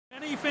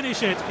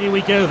finish it? Here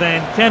we go then.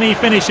 Can he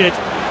finish it?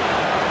 Oh,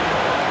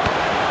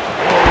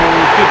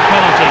 good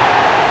penalty.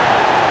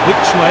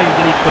 Which way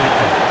will he put it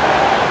then?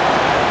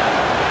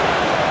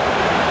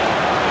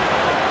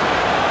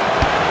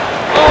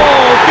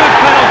 Oh, good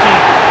penalty.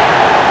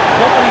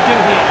 What will he do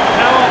here?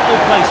 Power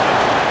or placement?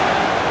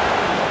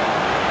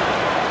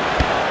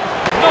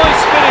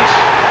 Nice finish.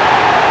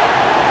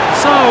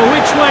 So,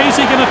 which way is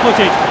he going to put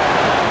it?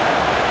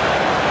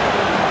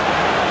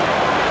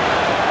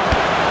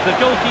 The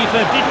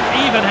goalkeeper didn't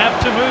even have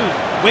to move.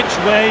 Which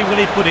way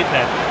will he put it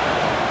then?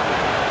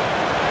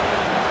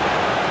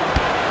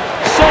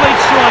 Solid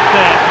strike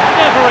there.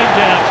 Never in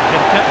doubt. Can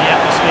cut the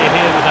atmosphere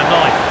here with a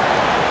knife.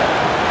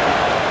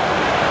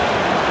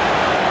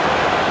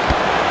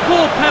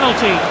 Poor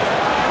penalty.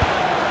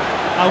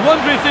 I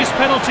wonder if this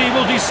penalty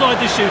will decide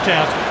the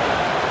shootout.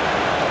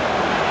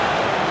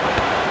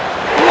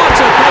 What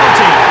a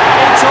penalty!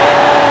 It's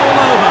all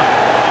over.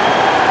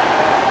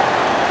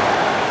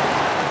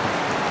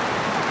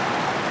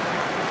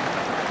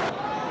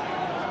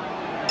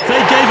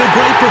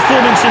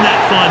 Performance in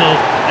that final,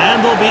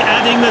 and they'll be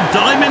adding the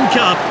Diamond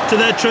Cup to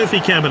their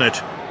trophy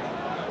cabinet.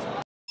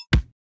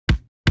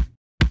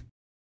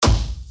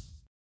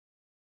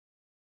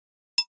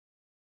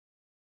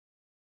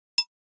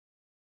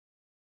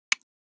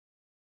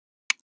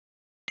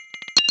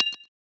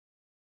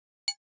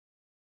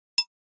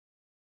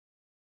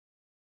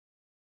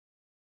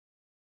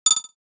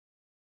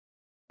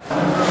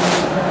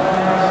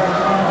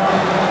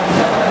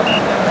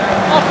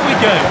 Off we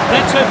go.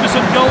 Let's hope for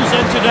some goals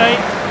then today.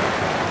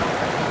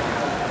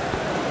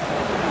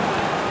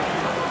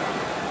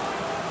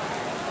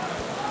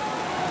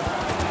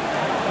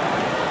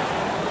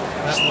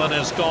 That one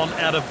has gone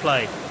out of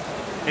play.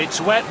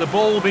 It's wet, the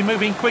ball will be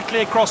moving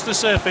quickly across the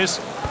surface,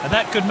 and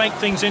that could make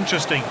things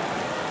interesting.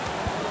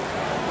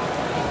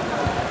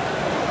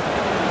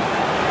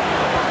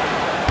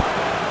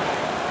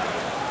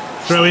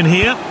 Throw in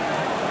here.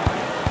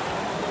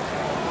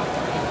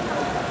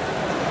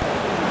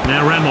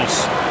 Now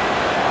Ramos.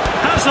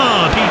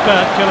 Hazard!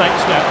 Keeper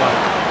collects that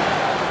one.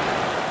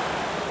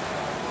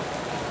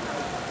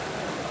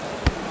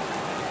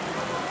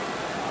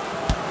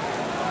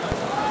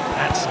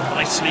 That's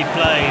nicely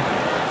played.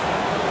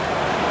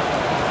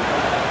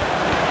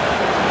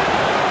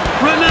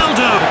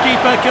 Ronaldo! The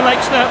keeper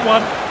collects that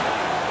one.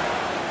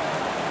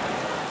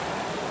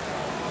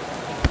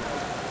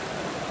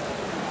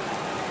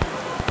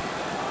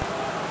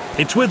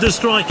 It's with the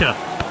striker.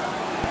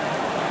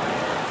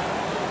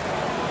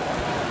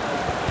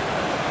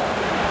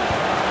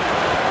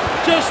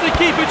 Just the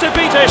keeper to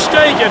beat Ter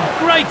Stegen.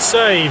 Great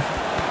save.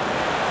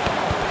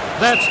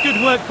 That's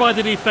good work by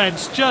the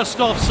defence, just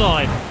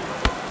offside.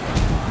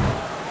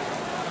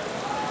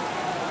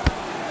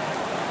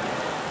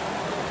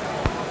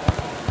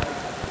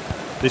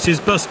 This is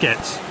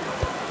Busquets.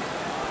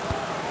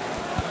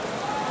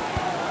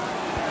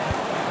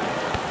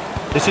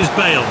 This is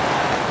Bale.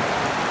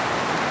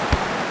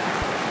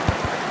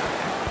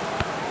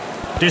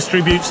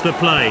 Distributes the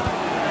play.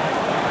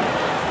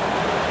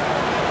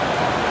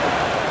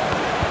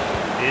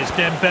 Here's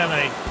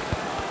Dembele.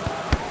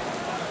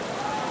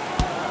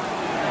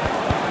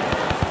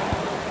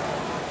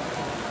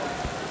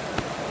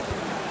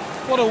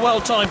 What a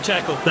well-timed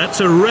tackle.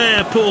 That's a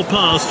rare poor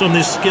pass from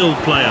this skilled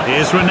player.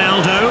 Here's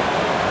Ronaldo.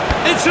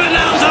 It's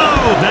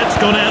Ronaldo! That's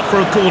gone out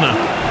for a corner.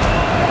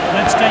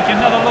 Let's take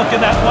another look at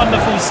that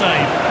wonderful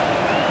save.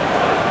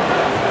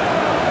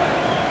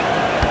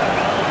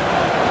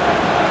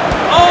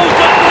 Oh,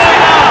 De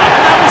Bruyne!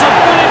 That was a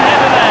brilliant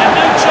header there.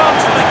 No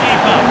chance for the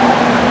keeper.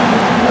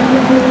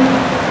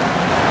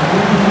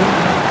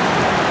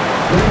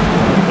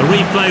 The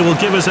replay will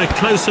give us a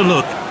closer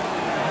look.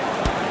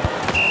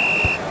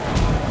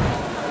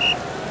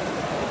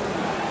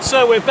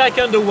 So we're back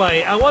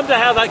underway. I wonder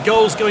how that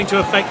goal's going to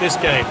affect this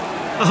game.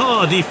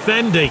 Ah,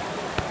 defending.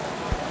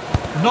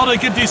 Not a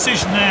good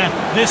decision there.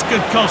 This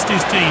could cost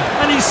his team.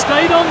 And he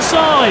stayed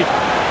onside.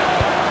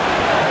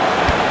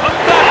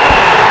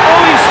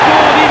 Oh, he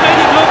scored. He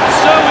made it look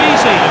so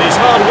easy. And his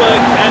hard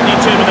work and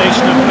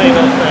determination have paid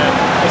off there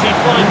as he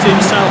finds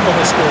himself on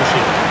the score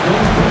sheet.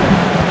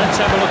 Let's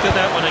have a look at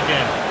that one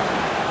again.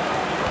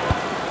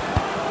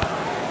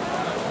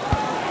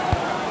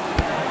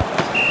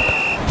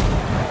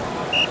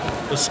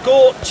 The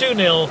score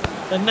 2-0.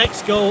 The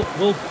next goal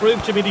will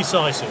prove to be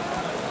decisive.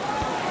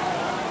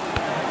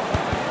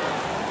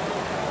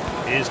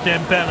 Here's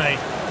Dembele.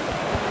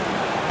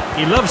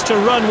 He loves to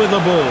run with the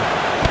ball.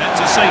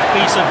 That's a safe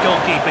piece of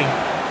goalkeeping.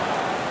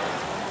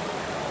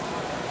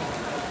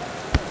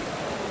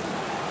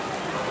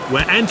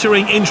 We're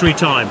entering injury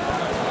time.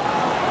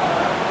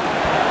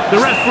 The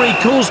referee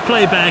calls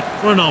play back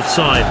for an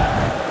offside.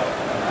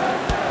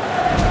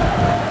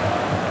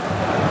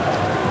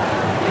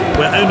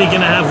 We're only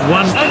going to have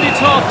one. And it's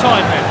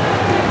half-time then.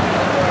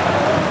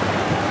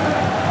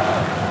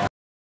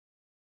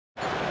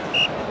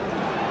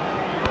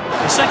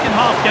 The second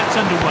half gets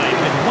underway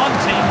with one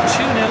team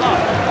 2-0 up.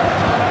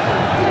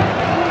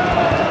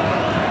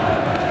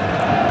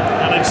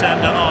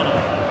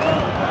 Alexander-Arnold.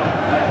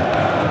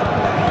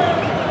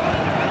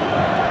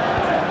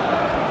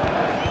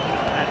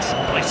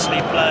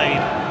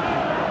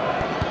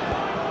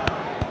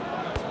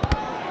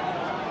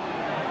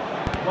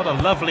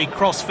 lovely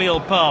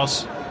cross-field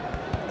pass.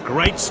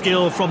 Great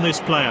skill from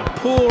this player.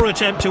 Poor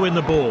attempt to win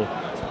the ball.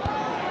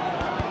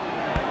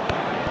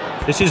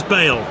 This is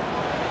Bale.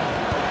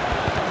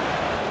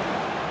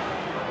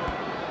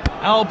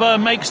 Alba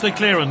makes the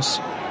clearance.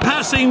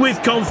 Passing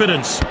with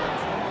confidence. He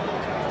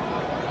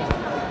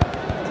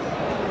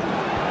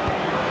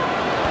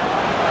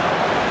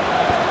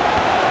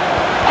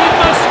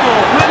must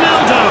score.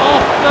 Ronaldo!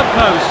 Off the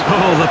post.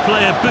 Oh, the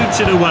player boots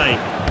it away.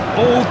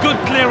 Oh, good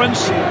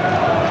clearance.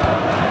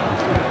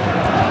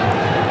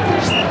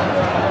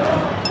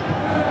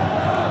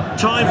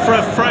 Time for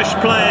a fresh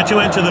player to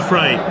enter the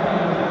fray.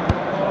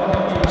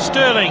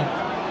 Sterling.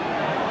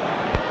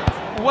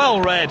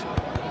 Well read.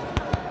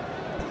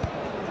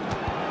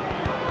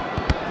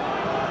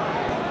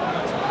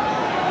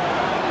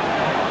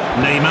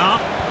 Neymar.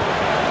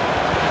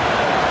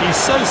 He's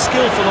so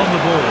skillful on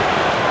the ball.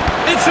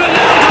 It's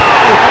Ronaldo!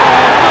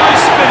 Oh,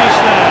 nice finish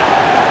there.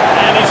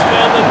 And he's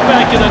found the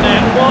back of the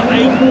net. What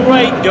a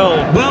great goal.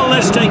 Well,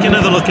 let's take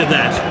another look at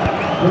that.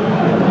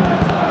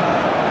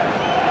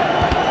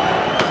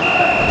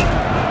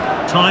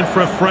 Time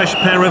for a fresh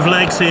pair of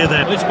legs here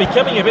then. Well, it's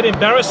becoming a bit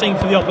embarrassing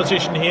for the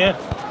opposition here.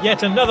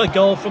 Yet another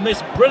goal from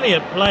this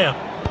brilliant player.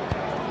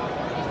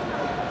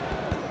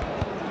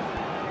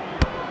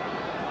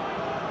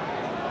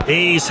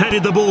 He's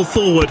headed the ball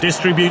forward,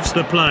 distributes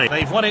the play.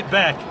 They've won it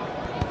back.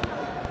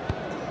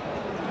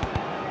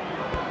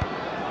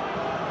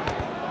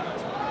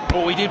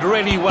 Oh, he did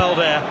really well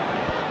there.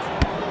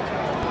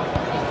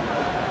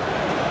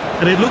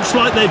 And it looks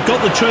like they've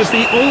got the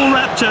trophy all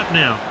wrapped up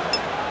now.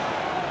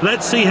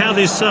 Let's see how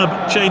this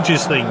sub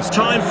changes things.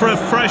 Time for a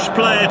fresh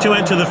player to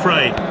enter the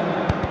fray.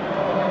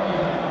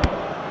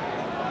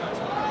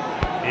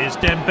 Here's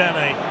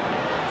Dembele.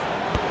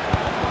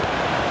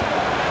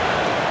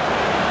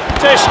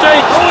 Ter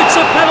Stegen. Oh, it's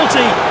a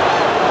penalty.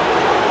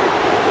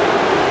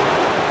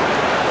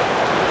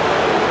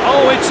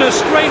 Oh, it's a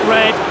straight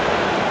red.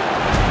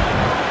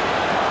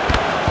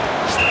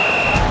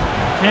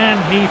 Can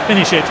he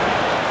finish it?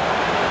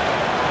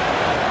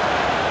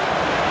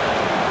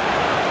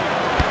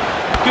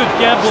 Good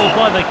gamble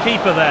by the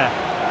keeper there.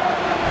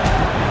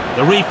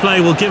 The replay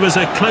will give us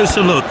a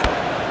closer look.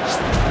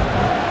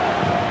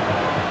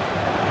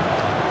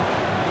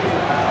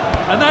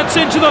 And that's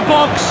into the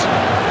box.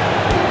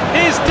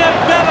 Here's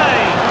Dembele.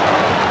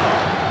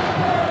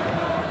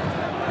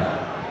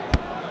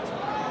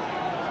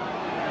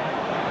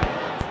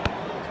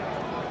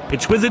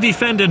 It's with the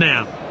defender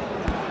now.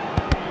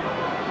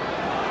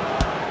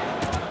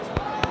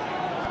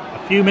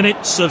 A few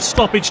minutes of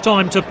stoppage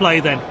time to play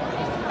then.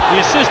 The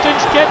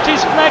assistant's kept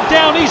his flag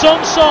down, he's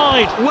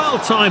onside. Well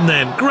timed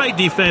then, great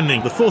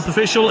defending. The fourth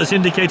official has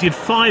indicated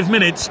 5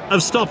 minutes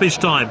of stoppage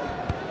time.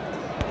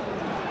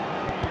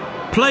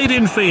 Played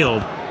in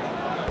field.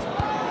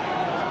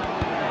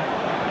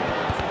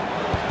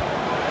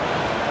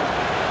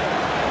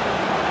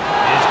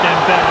 Here's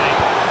Dembele.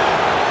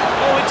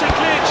 Oh, it's a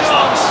clear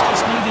chance.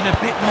 Just needed a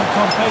bit more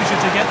composure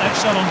to get that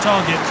shot on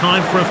target.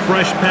 Time for a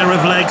fresh pair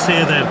of legs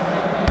here then.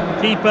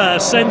 Keeper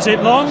sends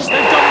it long. They've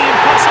done the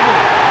impossible.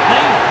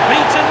 They've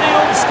beaten the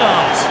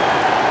All-Stars.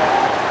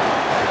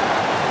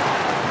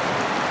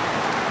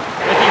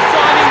 A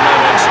defining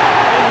moment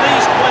in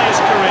these players'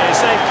 careers.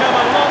 They've come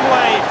a long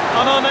way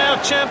and are now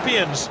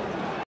champions.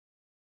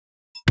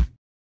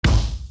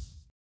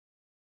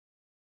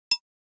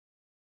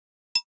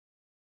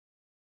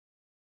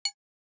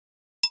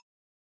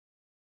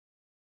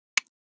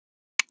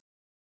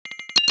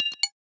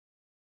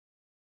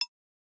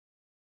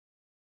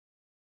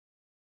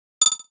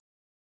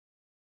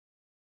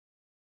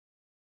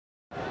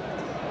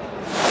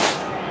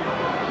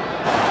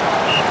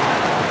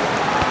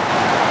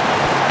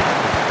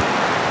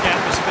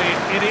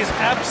 It is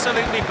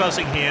absolutely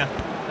buzzing here.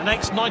 The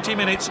next 90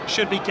 minutes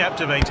should be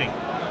captivating.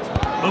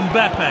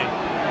 Mbappe.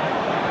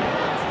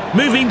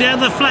 Moving down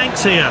the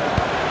flanks here.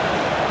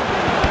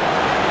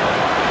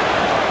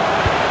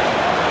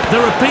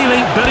 They're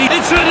appealing, but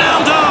it's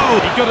Ronaldo!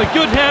 He got a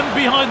good hand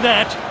behind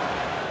that.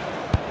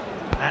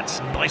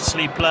 That's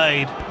nicely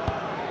played.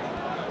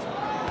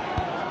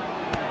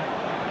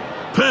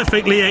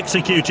 Perfectly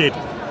executed.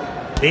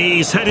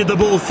 He's headed the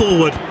ball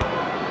forward.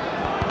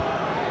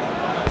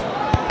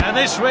 And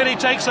this really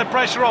takes the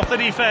pressure off the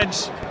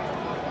defence.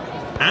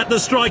 At the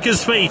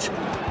striker's feet.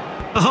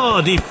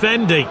 Oh,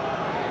 defending.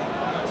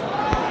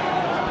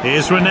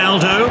 Here's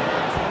Ronaldo.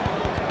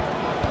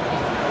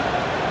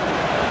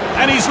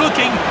 And he's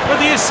looking for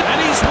the assist.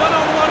 And he's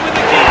one-on-one with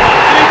the keeper.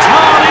 And it's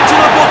hard into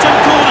the bottom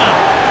corner.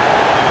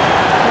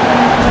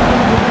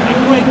 A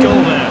great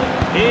goal there.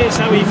 Here's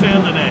how he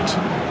found the net.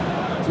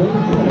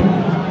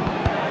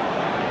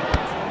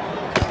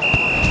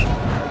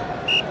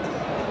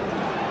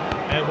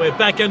 And we're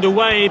back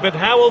underway, but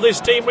how will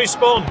this team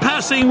respond?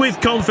 Passing with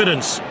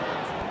confidence.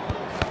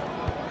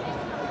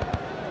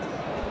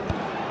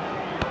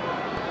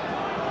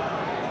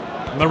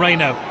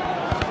 Moreno.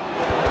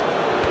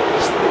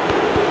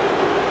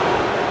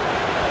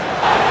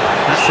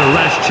 That's a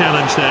rash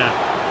challenge there.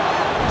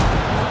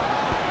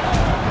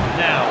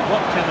 Now,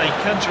 what can they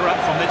conjure up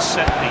from this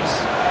set piece?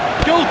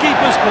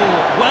 Goalkeeper's ball,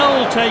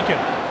 well taken.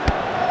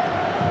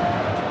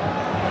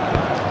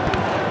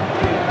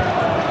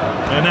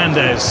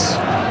 Hernandez.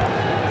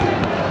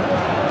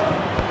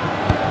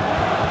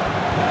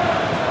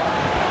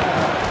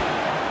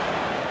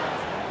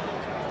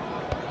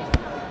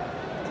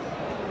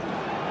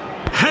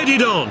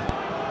 Headed on.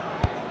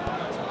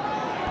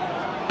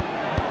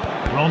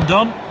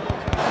 Rondon.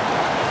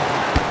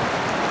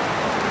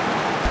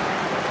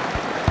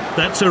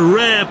 That's a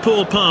rare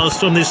poor pass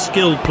from this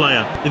skilled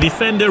player. The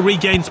defender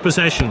regains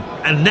possession,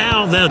 and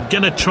now they're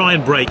going to try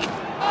and break.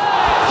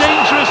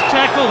 Dangerous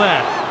tackle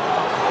there.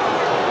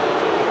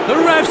 The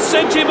ref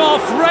sent him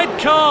off, red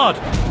card.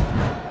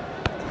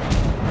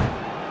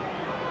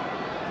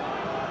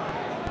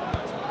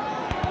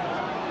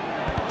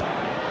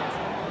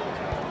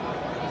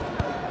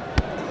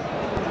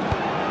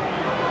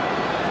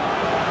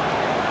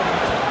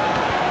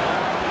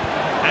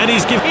 And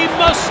he's given... He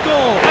must score,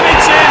 and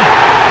it's in.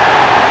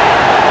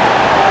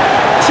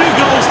 2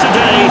 goals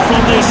today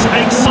from this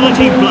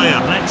exciting player.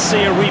 Let's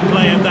see a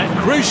replay of that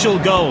crucial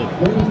goal.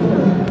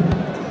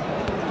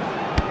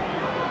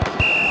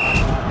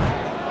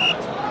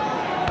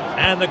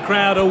 And the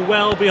crowd are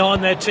well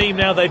behind their team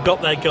now they've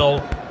got their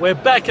goal. We're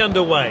back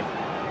underway.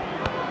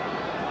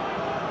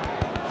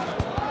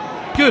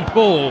 Good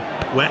ball.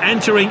 We're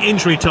entering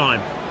injury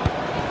time.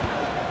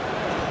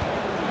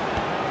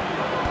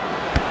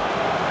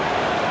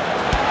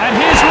 And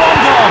here's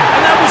Rondon.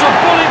 And that was a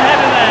bullet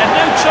header there.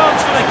 No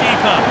chance for the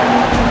keeper.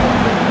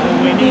 Oh,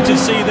 we need to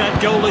see that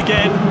goal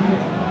again.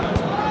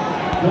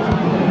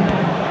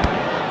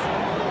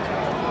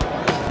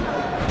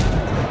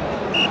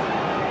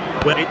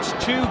 Well, it's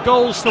 2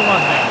 goals to 1 now.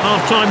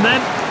 Half-time then.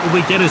 Will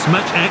we get as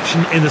much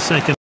action in the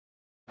second?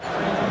 The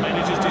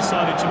manager's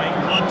decided to make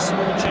one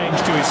small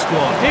change to his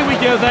squad. Here we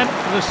go then,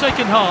 for the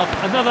second half.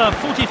 Another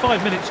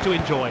 45 minutes to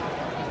enjoy.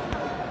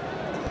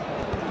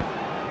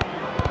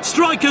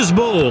 Striker's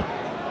ball.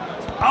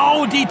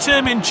 Oh,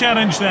 determined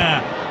challenge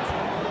there.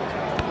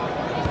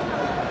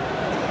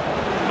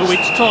 Oh,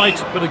 it's tight,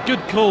 but a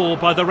good call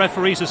by the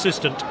referee's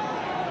assistant.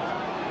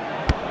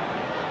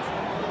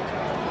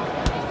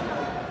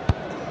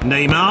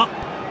 Neymar.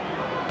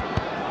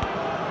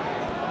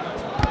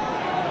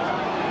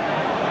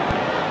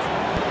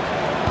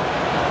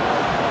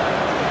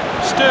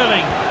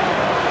 Sterling.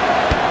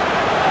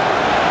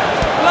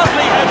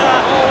 Lovely header.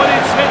 Oh, and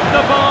it's hit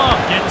the bar.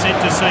 Gets it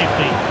to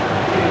safety.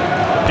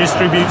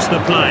 Distributes the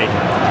play.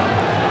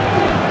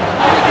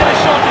 Oh, we get a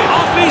shot in.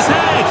 Off his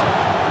head.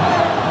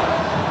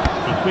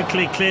 He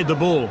quickly cleared the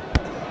ball.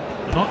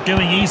 They're not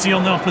going easy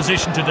on the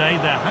opposition today.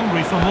 They're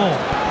hungry for more.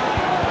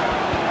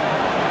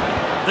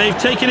 They've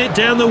taken it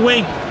down the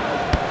wing.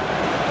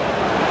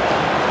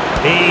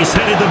 He's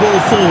headed the ball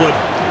forward.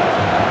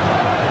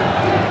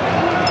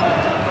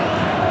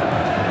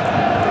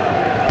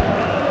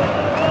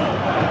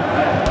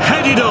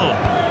 Headed on.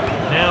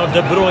 Now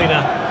De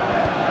Bruyne.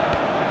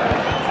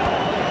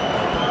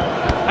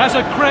 Has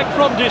a crack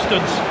from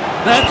distance.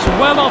 That's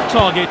well off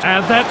target,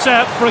 and that's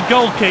out for a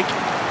goal kick.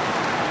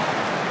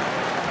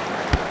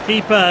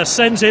 Keeper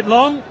sends it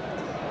long.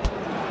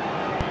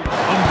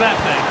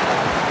 Mbappe.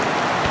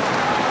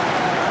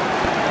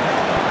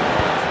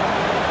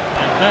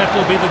 And that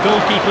will be the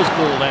goalkeeper's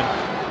ball then.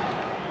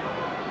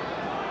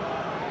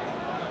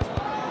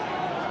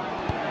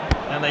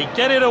 And they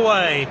get it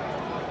away.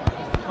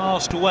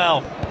 Passed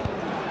well.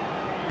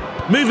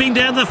 Moving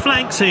down the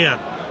flanks here.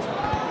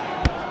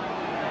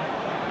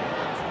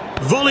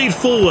 Volleyed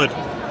forward.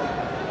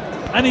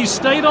 And he's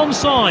stayed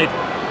onside.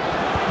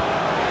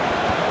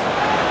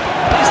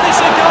 Is this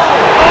a goal?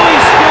 Oh, he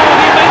scored.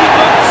 He made it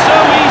look so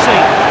easy.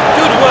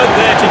 Good work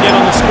there to get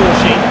on the score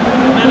sheet.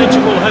 The manager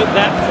will hope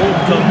that form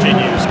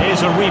continues.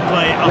 Here's a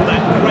replay of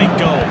that great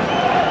goal.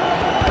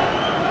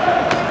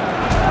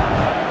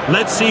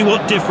 Let's see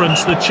what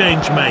difference the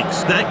change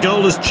makes. That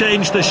goal has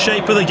changed the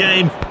shape of the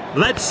game.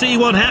 Let's see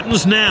what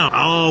happens now.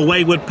 Oh,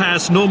 wayward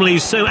pass. Normally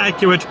he's so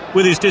accurate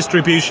with his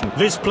distribution.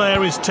 This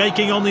player is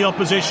taking on the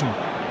opposition.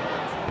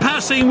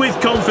 Passing with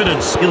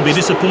confidence. He'll be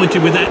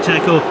disappointed with that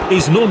tackle.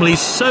 He's normally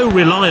so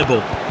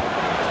reliable.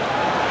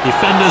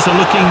 Defenders are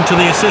looking to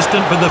the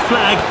assistant, but the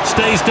flag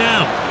stays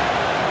down.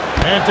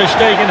 And Ter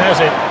Stegen has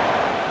it.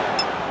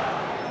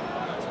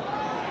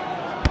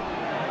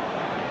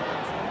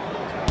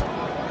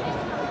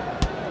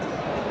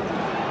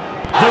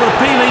 They're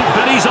appealing,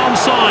 but he's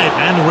onside.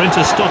 And we're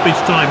into stoppage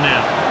time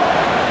now.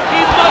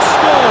 He must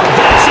score.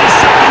 That's his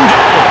second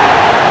goal.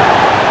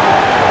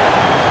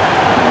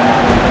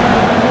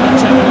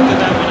 Let's have a look at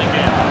that one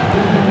again.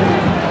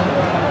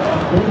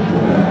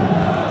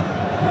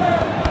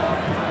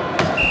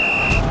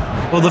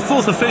 Well, the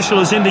fourth official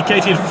has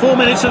indicated 4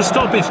 minutes of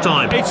stoppage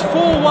time. It's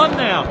 4-1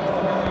 now.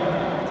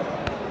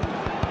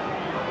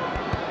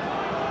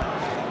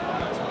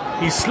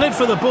 He slid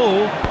for the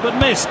ball, but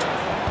missed.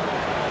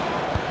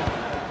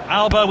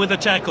 Alba with the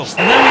tackle.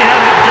 And there we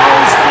have it.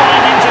 Goals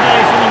flying in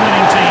today for the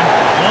winning team.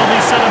 They'll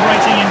be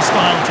celebrating in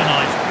style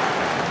tonight.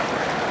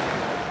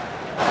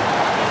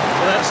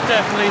 Well, that's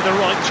definitely certainly the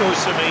right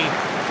choice for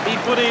me. He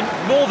put in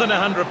more than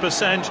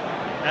 100%,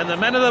 and the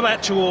Man of the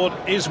Match award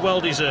is well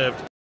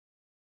deserved.